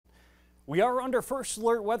We are under first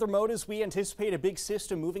alert weather mode as we anticipate a big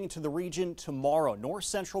system moving into the region tomorrow. North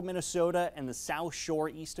central Minnesota and the South Shore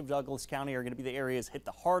east of Douglas County are going to be the areas hit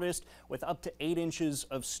the hardest with up to 8 inches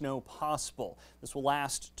of snow possible. This will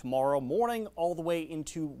last tomorrow morning all the way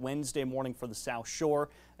into Wednesday morning for the South Shore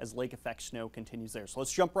as lake effect snow continues there. So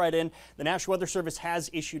let's jump right in. The National Weather Service has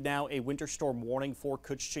issued now a winter storm warning for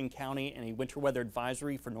Kutchiching County and a winter weather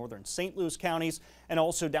advisory for northern St. Louis counties, and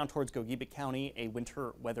also down towards Gogebic County, a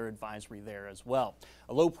winter weather advisory there as well.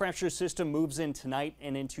 A low pressure system moves in tonight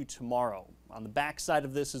and into tomorrow. On the backside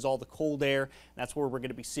of this is all the cold air. That's where we're going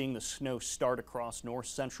to be seeing the snow start across north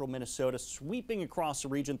central Minnesota, sweeping across the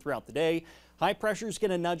region throughout the day. High pressure is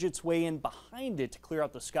going to nudge its way in behind it to clear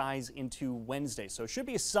out the skies into Wednesday. So it should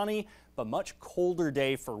be a sunny but much colder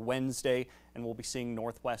day for Wednesday, and we'll be seeing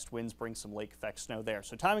northwest winds bring some lake effect snow there.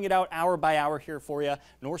 So timing it out hour by hour here for you.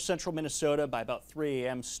 North central Minnesota by about 3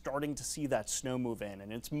 a.m. starting to see that snow move in,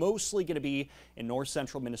 and it's mostly going to be in north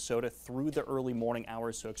central Minnesota through the early morning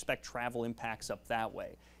hours, so expect travel impacts up that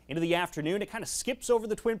way. Into the afternoon, it kind of skips over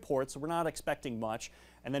the Twin Ports, so we're not expecting much,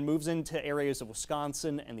 and then moves into areas of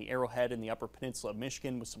Wisconsin and the Arrowhead and the Upper Peninsula of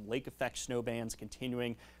Michigan with some lake effect snow bands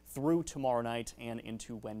continuing through tomorrow night and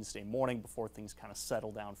into Wednesday morning before things kind of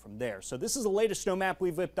settle down from there. So this is the latest snow map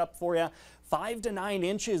we've whipped up for you. 5 to 9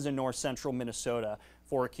 inches in north central Minnesota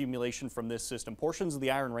for accumulation from this system. Portions of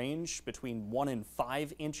the Iron Range between 1 and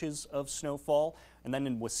 5 inches of snowfall. And then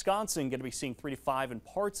in Wisconsin, going to be seeing 3 to 5 in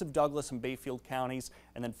parts of Douglas and Bayfield counties,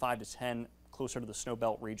 and then 5 to 10 closer to the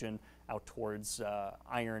Snowbelt region out towards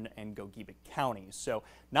Iron and Gogebic counties. So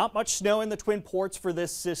not much snow in the Twin Ports for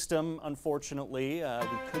this system, unfortunately.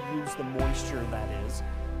 We could use the moisture, that is.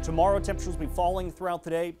 Tomorrow, temperatures will be falling throughout the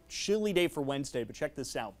day. Chilly day for Wednesday, but check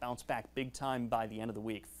this out. Bounce back big time by the end of the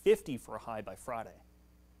week. 50 for a high by Friday.